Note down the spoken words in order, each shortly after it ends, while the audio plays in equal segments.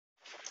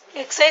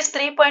Exercise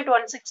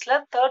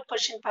 3.16 third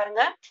question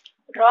பாருங்க.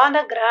 Draw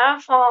the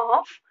graph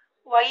of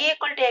y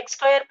equal to x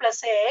square plus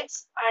x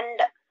and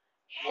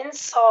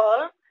hence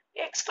solve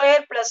x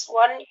square plus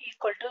 1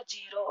 equal to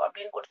 0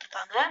 அப்படின்னு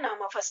கொடுத்துருக்காங்க.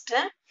 நாம first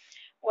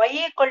y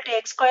equal to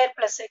x square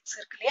plus x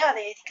இருக்கு இல்லையா,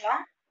 அதை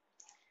எழுதிக்கலாம்.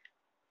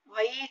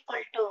 y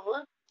equal to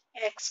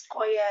x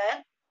square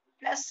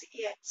plus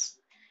x.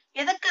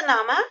 இதுக்கு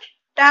நாம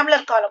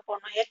tabular காலம்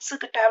போடணும்.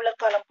 xக்கு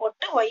டேபுலர் காலம்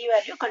போட்டு y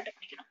வேல்யூ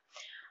கண்டுபிடிக்கணும்.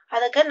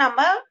 அதுக்கு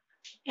நம்ம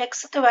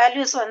xக்கு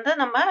வேல்யூஸ் வந்து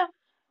நம்ம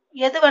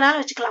எது வேணாலும்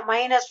வச்சுக்கலாம்.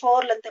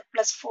 -4ல இருந்து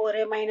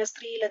 +4,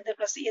 -3ல இருந்து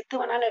ப்ளஸ் எது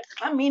வேணாலும்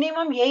எடுத்துக்கலாம்.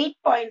 மினிமம் 8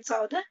 பாயிண்ட்ஸ்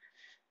ஆவது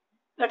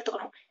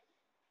எடுத்துக்கணும்.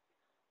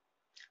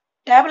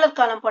 டேபுலர்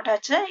காலம்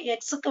போட்டாச்சு.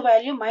 xக்கு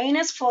வேல்யூ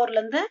 -4ல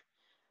இருந்து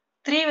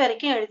 3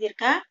 வரைக்கும்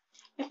எழுதியிருக்கேன்.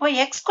 இப்போ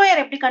x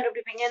ஸ்கொயர் எப்படி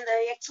கண்டுபிடிப்பீங்க? இந்த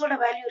x ஓட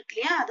வேல்யூ இருக்கு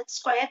இல்லையா, அதுக்கு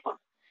ஸ்கொயர்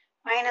பண்ணும்.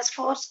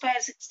 -4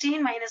 square 16,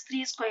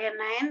 -3 square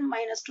 9,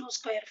 -2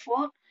 square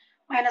 4,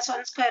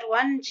 -1 square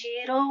 1,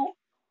 0,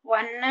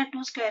 1,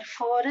 2 square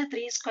 4,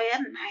 3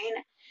 square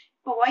 9.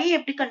 இப்போ y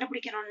எப்படி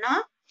கண்டுபிடிக்கணும்னா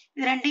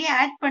இது ரெண்டையும்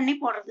ஆட் பண்ணி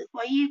போடுறது.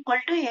 y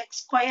equal to x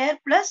square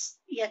plus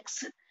x.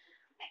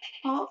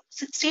 இப்போ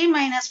 16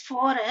 -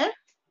 4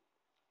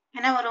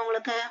 என்ன வரும்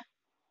உங்களுக்கு?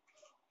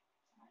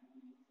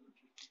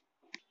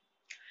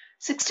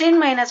 16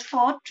 -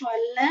 4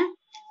 12,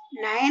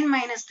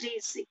 9 - 3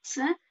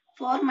 6,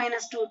 4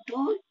 - 2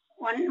 2,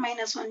 1 -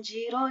 1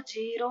 0,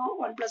 0,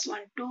 1 +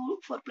 1 2,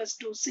 4 +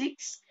 2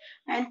 6,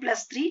 9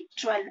 + 3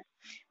 12.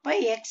 இப்போ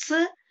x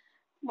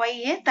y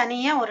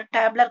தனியா ஒரு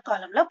டேபுலர்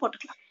காலம்ல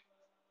போட்டுக்கலாம்.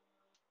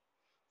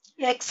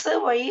 x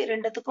y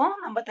ரெண்டுத்துக்கும்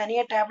நம்ம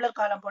தனியா டேபுலர்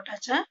காலம்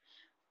போட்டாச்சு.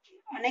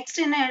 நெக்ஸ்ட்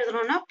என்ன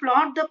எழுதணும்னா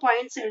plot the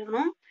points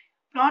எழுதணும்.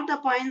 plot the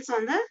points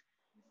வந்து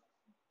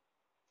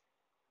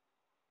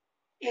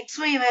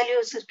xy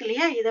வேல்யூஸ் இருக்கு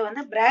இல்லையா, இதை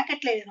வந்து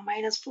பிராக்கெட்ல எழுதணும்.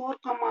 -4,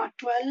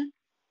 12,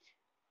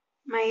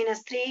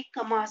 -3,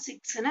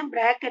 6ன்னு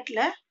பிராக்கெட்ல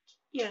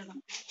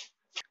எழுதணும்.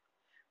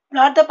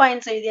 plot the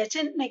points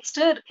எழுதியாச்சு. நெக்ஸ்ட்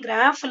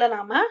கிராஃப்ல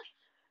நாம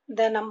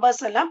இந்த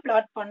நம்பர்ஸ் எல்லாம்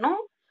பிளாட் பண்ணோம்.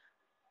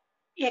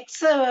 x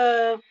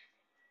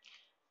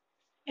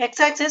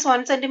axis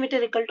 1 cm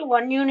equal to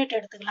 1 unit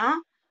எடுத்துக்கலாம்.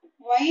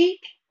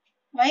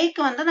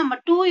 yக்கு வந்து நம்ம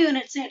 2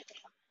 யூனிட்ஸ்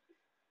எடுத்துக்கலாம்.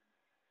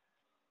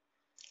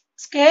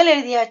 ஸ்கேல்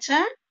எழுதியாச்சு.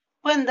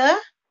 இப்போ இந்த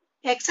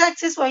x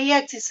axis y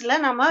axisல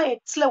நம்ம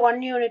xல 1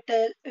 யூனிட்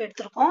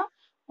எடுத்திருக்கோம்,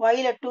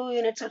 yல 2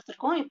 யூனிட்ஸ்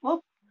எடுத்திருக்கோம். இப்போ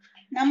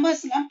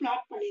நம்பர்ஸ் எல்லாம்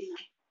பிளாட்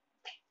பண்ணிடலாம்.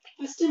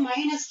 ஃபர்ஸ்ட்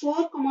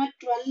 -4,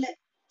 12.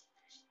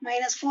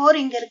 -4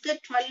 இங்க இருக்கு,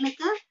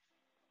 12க்கு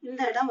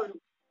இந்த இடம்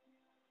வரும்.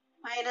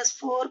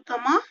 -4,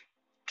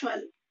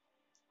 12.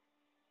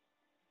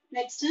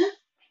 நெக்ஸ்ட்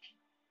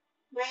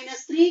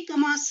 -3,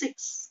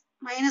 6.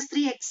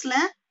 -3 xல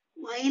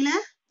yல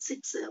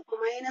 6. அப்போ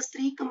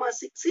 -3,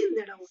 6 இந்த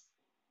இடம் வரும்.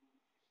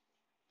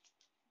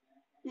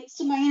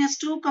 நெக்ஸ்ட்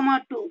 -2,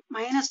 2.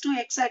 -2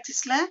 x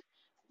ஆக்சிஸ்ல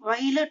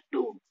yல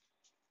 2.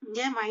 இங்க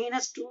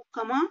 -2,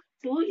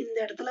 2 இந்த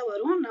இடத்துல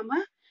வரும். நம்ம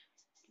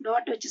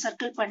டாட் வச்சு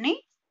சர்க்கிள் பண்ணி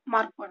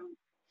மார்க் பண்ணணும்.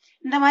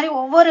 இந்த மாதிரி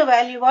ஒவ்வொரு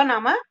வேல்யூவா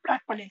நாம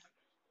பிளாட் பண்ணிடலாம்.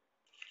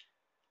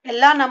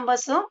 எல்லா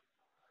நம்பர்ஸும்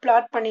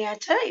பிளாட்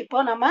பண்ணியாச்சு. இப்போ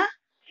நம்ம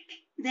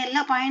இந்த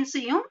எல்லா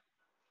பாயிண்ட்ஸையும்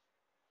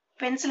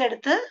பென்சில்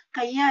எடுத்து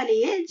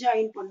கையாலேயே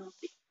ஜாயின் பண்ணும்.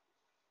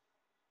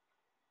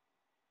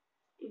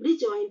 இப்படி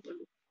ஜாயின்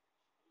பண்ணும்.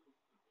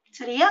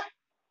 சரியா?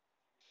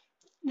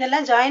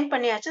 இதெல்லாம் ஜாயின்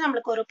பண்ணியாச்சு.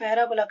 நம்மளுக்கு ஒரு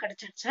பேராபோலா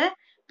கிடைச்சிருச்சு.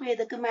 இப்போ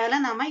இதுக்கு மேல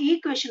நாம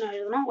ஈக்குவேஷன்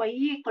எழுதணும். y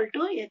equal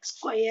to X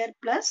square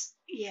plus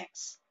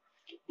X.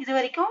 இது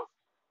வரைக்கும்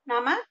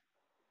நாம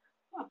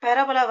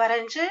பேராபோலா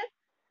வரைஞ்சு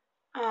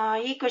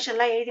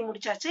ஈக்குவேஷன்லாம் எழுதி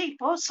முடிச்சாச்சு.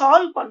 இப்போ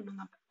சால்வ் பண்ணணும்.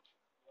 நம்ம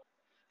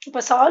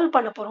இப்போ சால்வ்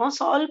பண்ண போறோம்.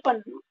 சால்வ்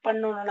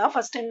பண்ணணும்னா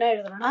ஃபர்ஸ்ட் என்ன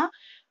எழுதணும்னா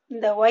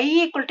இந்த y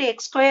equal to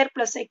X square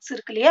plus X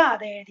இருக்கு இல்லையா,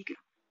 அதை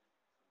எழுதிக்கணும்.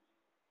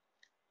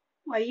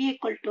 y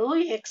equal to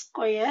X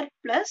square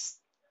plus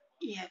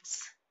X.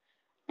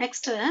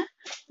 Next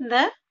இந்த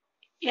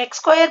x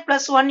square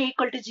plus 1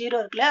 equal to 0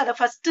 இருக்குல்ல, அதை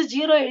ஃபர்ஸ்ட்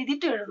 0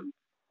 எழுதிட்டு எழுதணும்.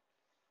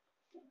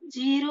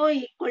 0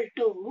 equal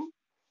to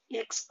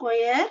X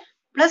square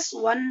plus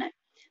 1.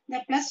 இந்த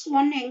பிளஸ்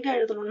 1 எங்க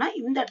எழுதணும்னா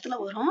இந்த இடத்துல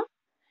வரும்.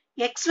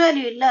 எக்ஸ்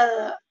வேல்யூ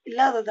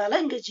இல்லாததால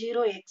இங்க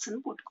 0x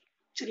போட்டுக்கணும்.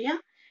 சரியா?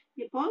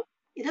 இப்போ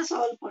இதை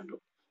சால்வ்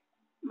பண்றோம்.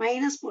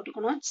 மைனஸ்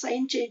போட்டுக்கணும்,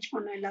 சைன் சேஞ்ச்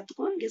பண்ணணும்.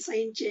 எல்லாத்துக்கும் இங்க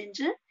சைன்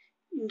சேஞ்ச்,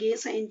 இங்கே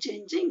சைன்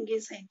சேஞ்ச், இங்கே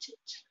sign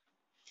change.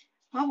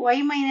 y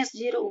 -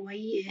 0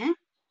 y,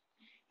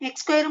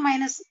 X square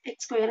minus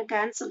X square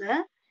cancel.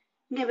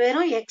 இங்க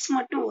வெறும் x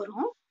மட்டும்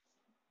வரும்.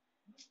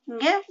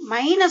 இங்க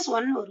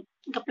 -1 வரும்.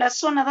 இங்க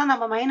 +1 தான்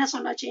நம்ம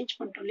 -1 சேஞ்ச்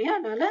பண்ணிட்டோம் இல்லையா,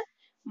 அதனால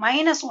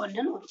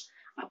 -1 வரும்.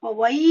 அப்போ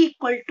y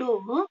equal to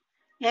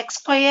X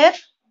square,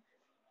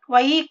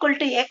 y equal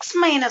to X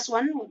 -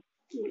 1 வரும்.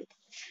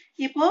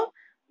 இப்போ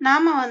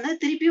நாம வந்து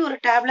திருப்பி ஒரு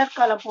டேபுலர்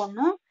காலம்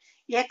போடணும்.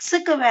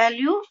 எக்ஸுக்கு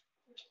வேல்யூ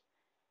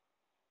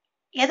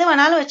எது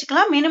வேணாலும்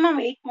வச்சுக்கலாம். மினிமம்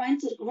 8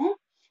 பாயிண்ட்ஸ் இருக்கணும்.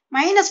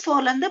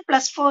 -4ல இருந்து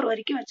 +4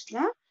 வரைக்கும்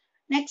வச்சுக்கலாம்.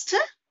 நெக்ஸ்ட்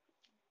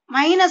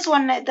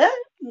 -1 இதை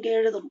இங்க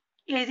எழுதணும்.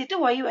 எழுதிட்டு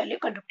y வேல்யூ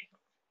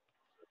கண்டுபிடிக்கணும்.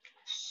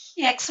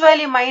 x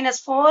வேல்யூ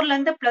 -4ல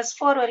இருந்து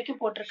 +4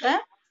 வரைக்கும் போட்டிருக்கு.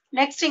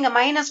 நெக்ஸ்ட் இங்க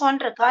 -1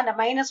 இருக்கா, அந்த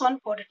 -1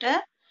 போட்டுட்டு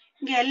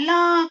இங்க எல்லா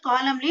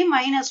காலம்லயும்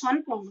 -1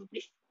 போடணும்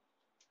இப்படி.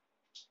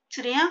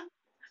 சரியா?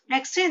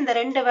 நெக்ஸ்ட் இந்த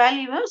ரெண்டு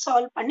வேல்யூவை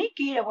சால்வ் பண்ணி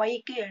கீழே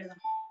yக்கு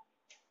எழுதணும்.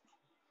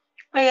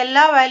 இப்போ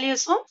எல்லா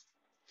வேல்யூஸும்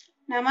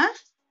நம்ம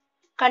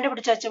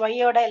கண்டுபிடிச்சாச்சு,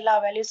 yயோட எல்லா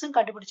வேல்யூஸும்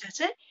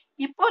கண்டுபிடிச்சாச்சு.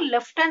 இப்போ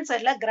லெஃப்ட் ஹேண்ட்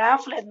சைட்ல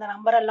கிராஃப்ல இந்த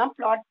நம்பர் எல்லாம்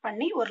பிளாட்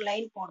பண்ணி ஒரு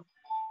லைன் போடணும்.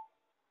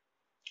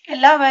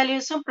 எல்லா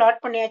வேல்யூஸும்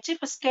பிளாட் பண்ணியாச்சு.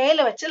 இப்போ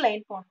ஸ்கேலை வச்சு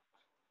லைன் போடணும்.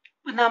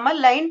 நம்ம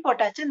லைன்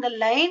போட்டாச்சு. இந்த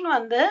லைன்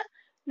வந்து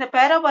இந்த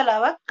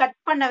பேராபோலாவை கட்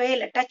பண்ணவே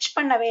இல்லை, டச்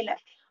பண்ணவே இல்லை.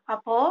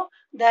 அப்போ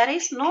there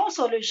is no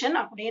solution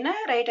அப்படின்னு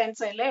ரைட் ஹேண்ட்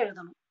சைட்ல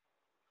எழுதணும்.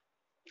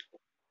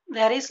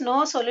 there is no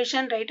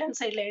solution right hand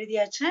சைட்ல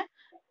எழுதியாச்சு.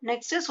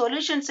 Next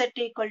solution set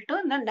equal to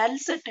இந்த நல்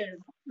செட்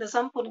எழுதணும். இந்த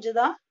சம்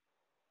புரிஞ்சுதா?